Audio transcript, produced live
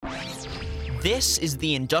This is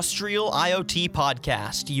the Industrial IoT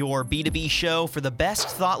Podcast, your B2B show for the best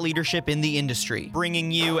thought leadership in the industry,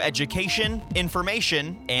 bringing you education,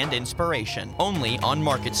 information, and inspiration, only on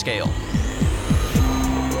MarketScale.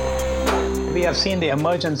 We have seen the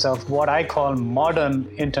emergence of what I call modern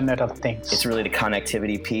Internet of Things. It's really the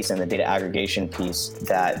connectivity piece and the data aggregation piece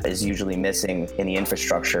that is usually missing in the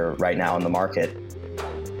infrastructure right now in the market.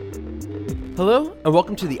 Hello, and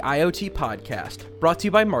welcome to the IoT Podcast, brought to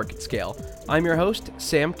you by MarketScale. I'm your host,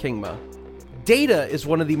 Sam Kingma. Data is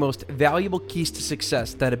one of the most valuable keys to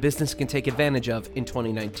success that a business can take advantage of in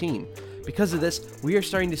 2019. Because of this, we are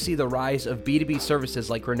starting to see the rise of B2B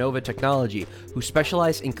services like Renova Technology, who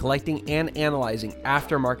specialize in collecting and analyzing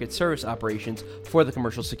aftermarket service operations for the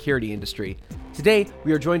commercial security industry. Today,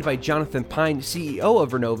 we are joined by Jonathan Pine, CEO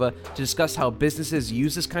of Renova, to discuss how businesses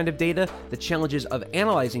use this kind of data, the challenges of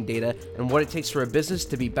analyzing data, and what it takes for a business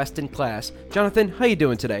to be best in class. Jonathan, how are you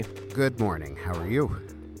doing today? Good morning. How are you?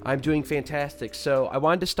 I'm doing fantastic. So I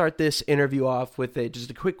wanted to start this interview off with just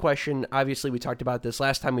a quick question. Obviously, we talked about this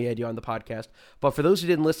last time we had you on the podcast, but for those who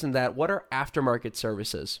didn't listen to that, what are aftermarket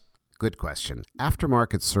services? Good question.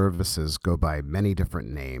 Aftermarket services go by many different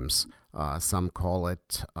names. Some call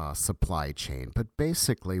it supply chain, but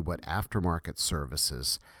basically what aftermarket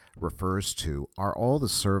services refers to are all the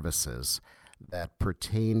services that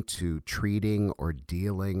pertain to treating or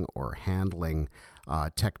dealing or handling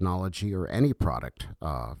technology or any product,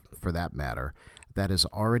 for that matter, that has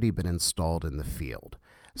already been installed in the field.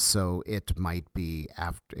 So it might be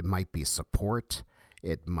support,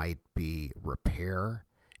 it might be repair,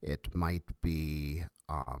 it might be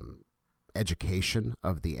education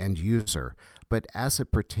of the end user. But as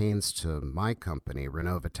it pertains to my company,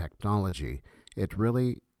 Renova Technology, it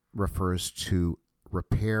really refers to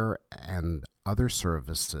repair and other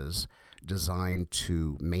services designed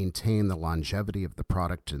to maintain the longevity of the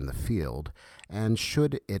product in the field, and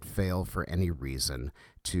should it fail for any reason,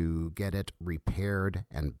 to get it repaired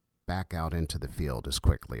and back out into the field as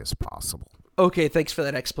quickly as possible. Okay, thanks for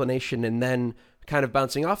that explanation. And then kind of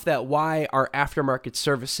bouncing off that, why are aftermarket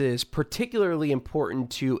services particularly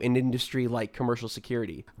important to an industry like commercial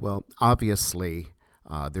security? Well, obviously,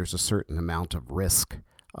 there's a certain amount of risk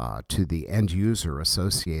to the end user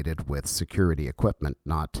associated with security equipment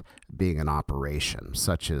not being in operation,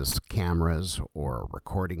 such as cameras or a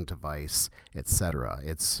recording device, etc.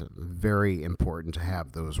 It's very important to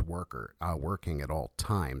have those working at all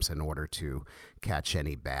times in order to catch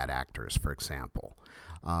any bad actors, for example.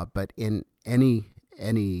 But in any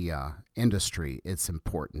industry, it's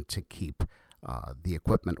important to keep the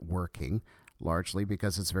equipment working, largely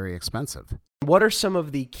because it's very expensive. What are some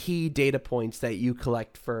of the key data points that you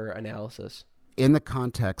collect for analysis? In the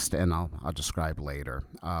context, and I'll describe later,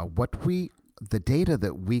 the data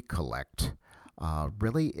that we collect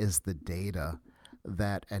really is the data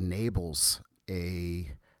that enables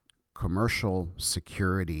a commercial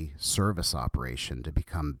security service operation to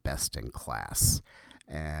become best in class.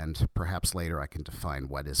 And perhaps later I can define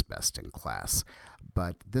what is best in class.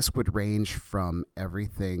 But this would range from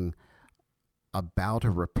everything about a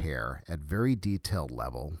repair at very detailed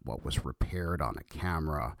level, what was repaired on a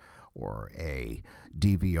camera or a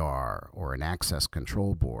DVR or an access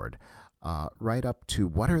control board, right up to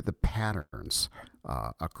what are the patterns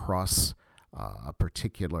across a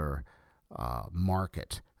particular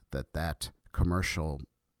market that commercial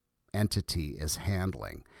entity is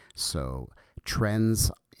handling. So trends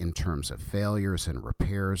in terms of failures and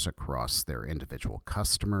repairs across their individual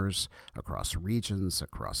customers, across regions,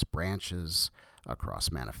 across branches,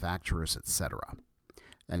 across manufacturers, etc.,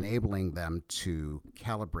 enabling them to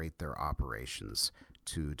calibrate their operations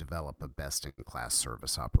to develop a best-in-class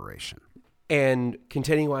service operation. And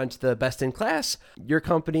continuing on to the best in class, your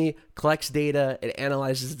company collects data, it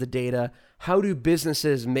analyzes the data. How do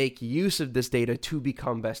businesses make use of this data to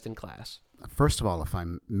become best in class? First of all,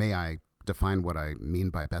 may I define what I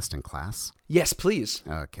mean by best in class? Yes, please.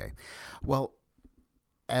 Okay. Well,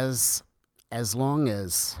 as long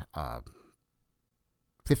as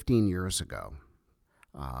 15 years ago,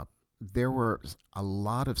 there were a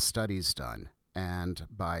lot of studies done, and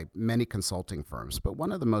by many consulting firms, but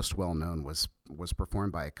one of the most well-known was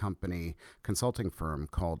performed by a consulting firm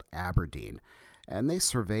called Aberdeen, and they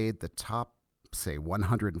surveyed the top, say,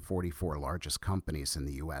 144 largest companies in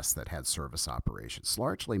the U.S. that had service operations,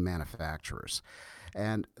 largely manufacturers.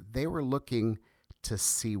 And they were looking to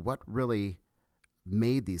see what really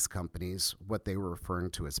made these companies what they were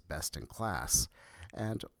referring to as best in class.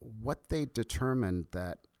 And what they determined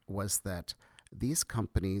was that these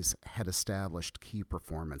companies had established key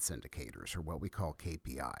performance indicators, or what we call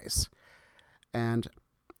KPIs. And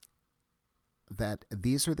that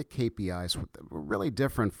these are the KPIs really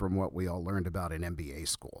different from what we all learned about in MBA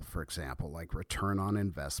school, for example, like return on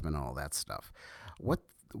investment, all that stuff.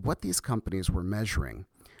 What these companies were measuring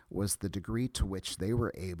was the degree to which they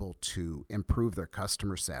were able to improve their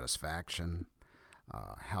customer satisfaction,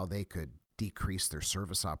 how they could decrease their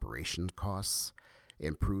service operation costs,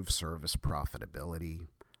 improve service profitability,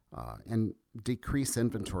 and decrease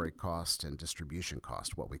inventory cost and distribution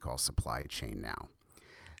cost, what we call supply chain now.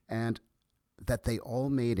 And that they all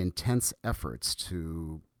made intense efforts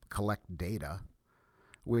to collect data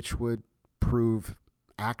which would prove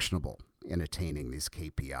actionable in attaining these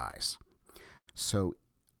KPIs. So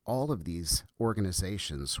all of these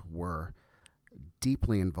organizations were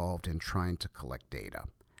deeply involved in trying to collect data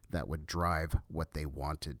that would drive what they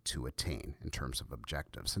wanted to attain in terms of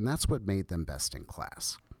objectives. And that's what made them best in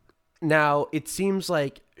class. Now, it seems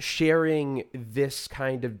like sharing this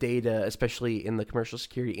kind of data, especially in the commercial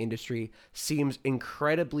security industry, seems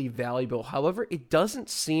incredibly valuable. However, it doesn't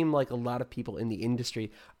seem like a lot of people in the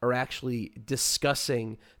industry are actually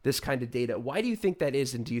discussing this kind of data. Why do you think that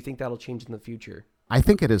is, and do you think that'll change in the future? I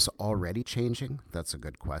think it is already changing. That's a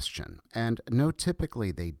good question. And no,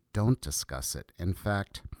 typically they don't discuss it. In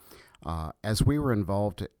fact, as we were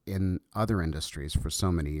involved in other industries for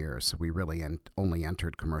so many years, we really only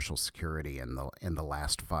entered commercial security in the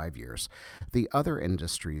last 5 years. The other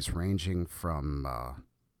industries, ranging from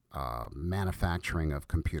manufacturing of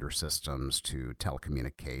computer systems to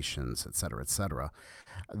telecommunications, et cetera,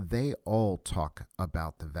 they all talk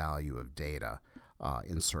about the value of data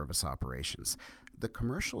in service operations. The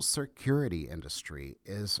commercial security industry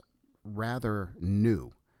is rather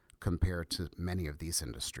new compared to many of these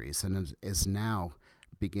industries, and is now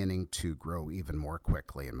beginning to grow even more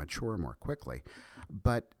quickly and mature more quickly.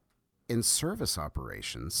 But in service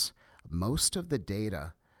operations, most of the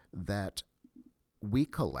data that we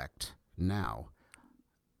collect now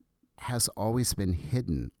has always been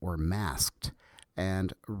hidden or masked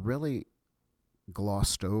and really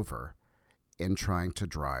glossed over in trying to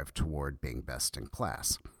drive toward being best in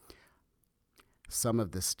class. Some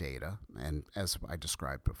of this data, and as I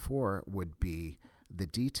described before, would be the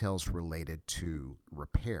details related to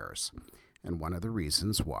repairs. And one of the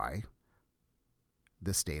reasons why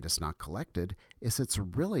this data is not collected is it's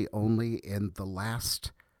really only in the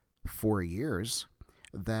last 4 years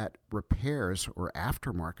that repairs or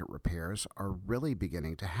aftermarket repairs are really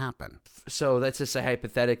beginning to happen. So let's just say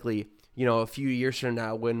hypothetically, a few years from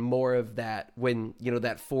now, when more of that,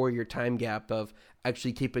 that 4-year time gap of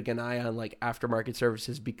actually keeping an eye on like aftermarket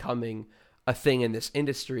services becoming a thing in this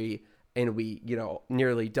industry, and we,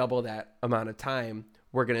 nearly double that amount of time,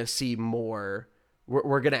 we're going to see more,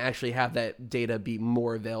 we're going to actually have that data be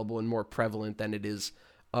more available and more prevalent than it is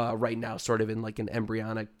right now, sort of in like an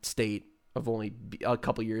embryonic state of only a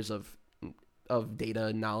couple years of data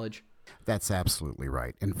and knowledge. That's absolutely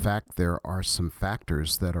right. In fact, there are some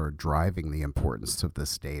factors that are driving the importance of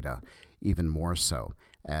this data even more so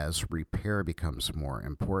as repair becomes more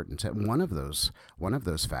important. And one of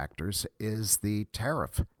those factors is the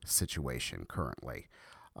tariff situation currently.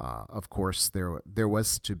 Of course, there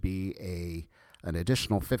was to be an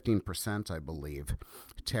additional 15%, I believe,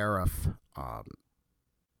 tariff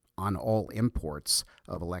on all imports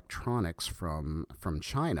of electronics from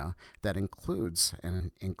China that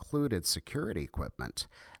included security equipment.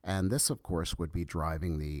 And this, of course, would be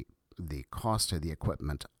driving the cost of the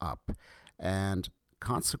equipment up. And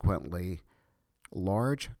consequently,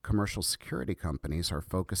 large commercial security companies are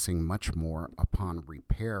focusing much more upon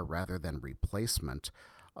repair rather than replacement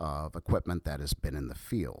of equipment that has been in the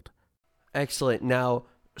field. Excellent. Now,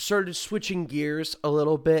 sort of switching gears a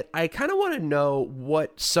little bit, I kind of want to know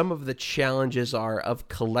what some of the challenges are of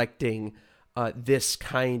collecting this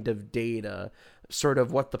kind of data, sort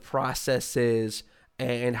of what the process is,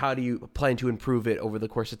 and how do you plan to improve it over the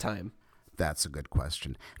course of time? That's a good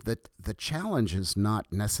question. The challenge is not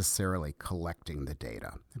necessarily collecting the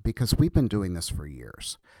data, because we've been doing this for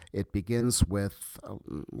years. It begins with,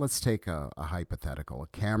 let's take a hypothetical. A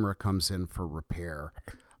camera comes in for repair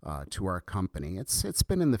to our company. It's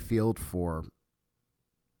been in the field for,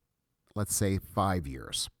 let's say, 5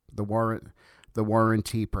 years. The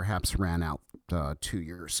warranty perhaps ran out 2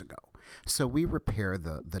 years ago. So we repair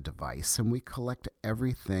the device and we collect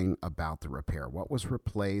everything about the repair. What was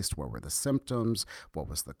replaced, what were the symptoms, what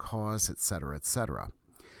was the cause, et cetera, et cetera.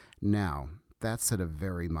 Now, that's at a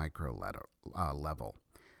very micro level.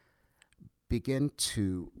 Begin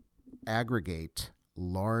to aggregate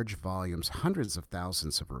large volumes, hundreds of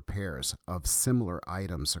thousands of repairs of similar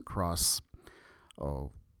items across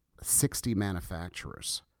 60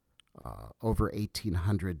 manufacturers, over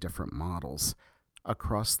 1,800 different models.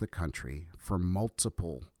 across the country for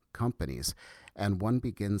multiple companies, and one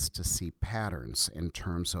begins to see patterns in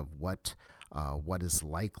terms of what is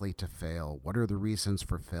likely to fail, what are the reasons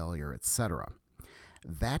for failure, etc.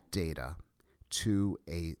 That data to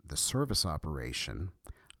the service operation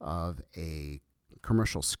of a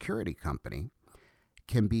commercial security company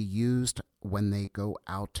can be used when they go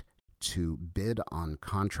out to bid on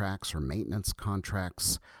contracts or maintenance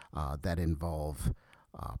contracts that involve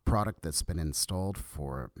product that's been installed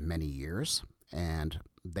for many years, and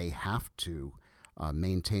they have to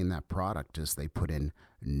maintain that product as they put in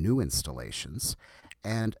new installations.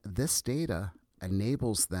 And this data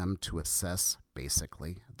enables them to assess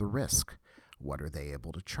basically the risk. What are they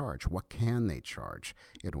able to charge? What can they charge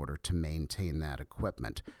in order to maintain that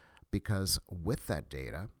equipment? Because with that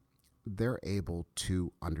data, they're able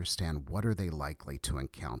to understand what are they likely to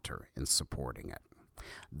encounter in supporting it.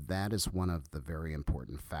 That is one of the very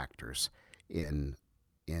important factors in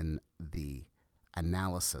the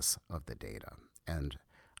analysis of the data. And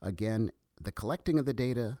again, the collecting of the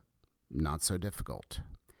data, not so difficult.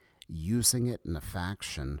 Using it in a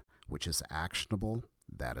fashion which is actionable,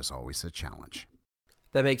 that is always a challenge.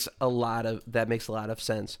 That makes a lot of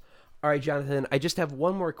sense. All right, Jonathan, I just have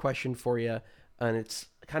one more question for you, and it's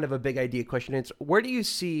kind of a big idea question. It's, where do you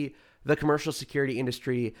see the commercial security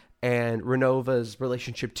industry and Renova's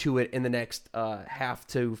relationship to it in the next half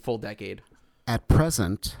to full decade? At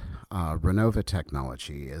present, Renova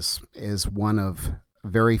technology is one of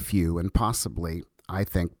very few, and possibly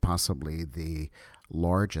the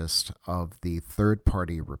largest of the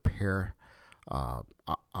third-party repair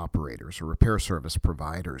operators or repair service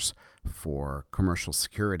providers for commercial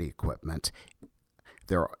security equipment.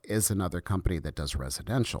 There is another company that does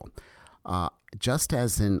residential. Just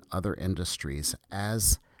as in other industries,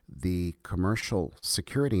 as the commercial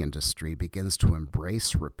security industry begins to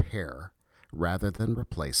embrace repair rather than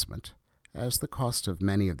replacement, as the cost of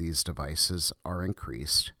many of these devices are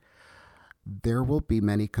increased, there will be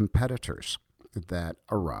many competitors that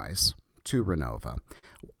arise to Renova.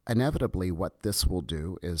 Inevitably, what this will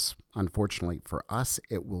do is, unfortunately for us,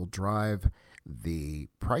 it will drive the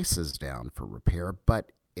prices down for repair,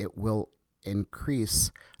 but it will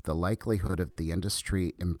increase the likelihood of the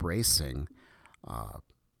industry embracing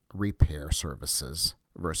repair services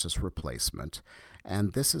versus replacement.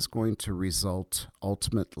 And this is going to result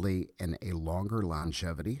ultimately in a longer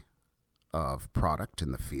longevity of product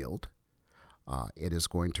in the field. It is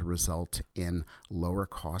going to result in lower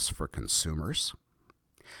costs for consumers.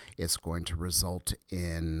 It's going to result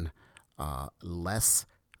in less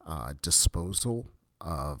disposal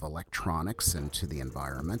of electronics into the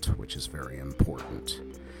environment, which is very important.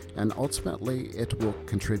 And ultimately, it will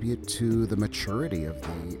contribute to the maturity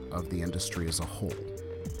of the industry as a whole.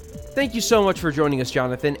 Thank you so much for joining us,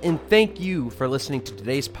 Jonathan, and thank you for listening to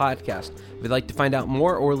today's podcast. If you'd like to find out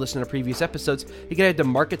more or listen to previous episodes, you can head to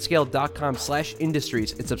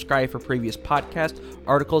marketscale.com/industries and subscribe for previous podcasts,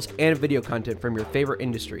 articles, and video content from your favorite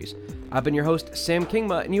industries. I've been your host, Sam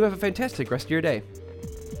Kingma, and you have a fantastic rest of your day.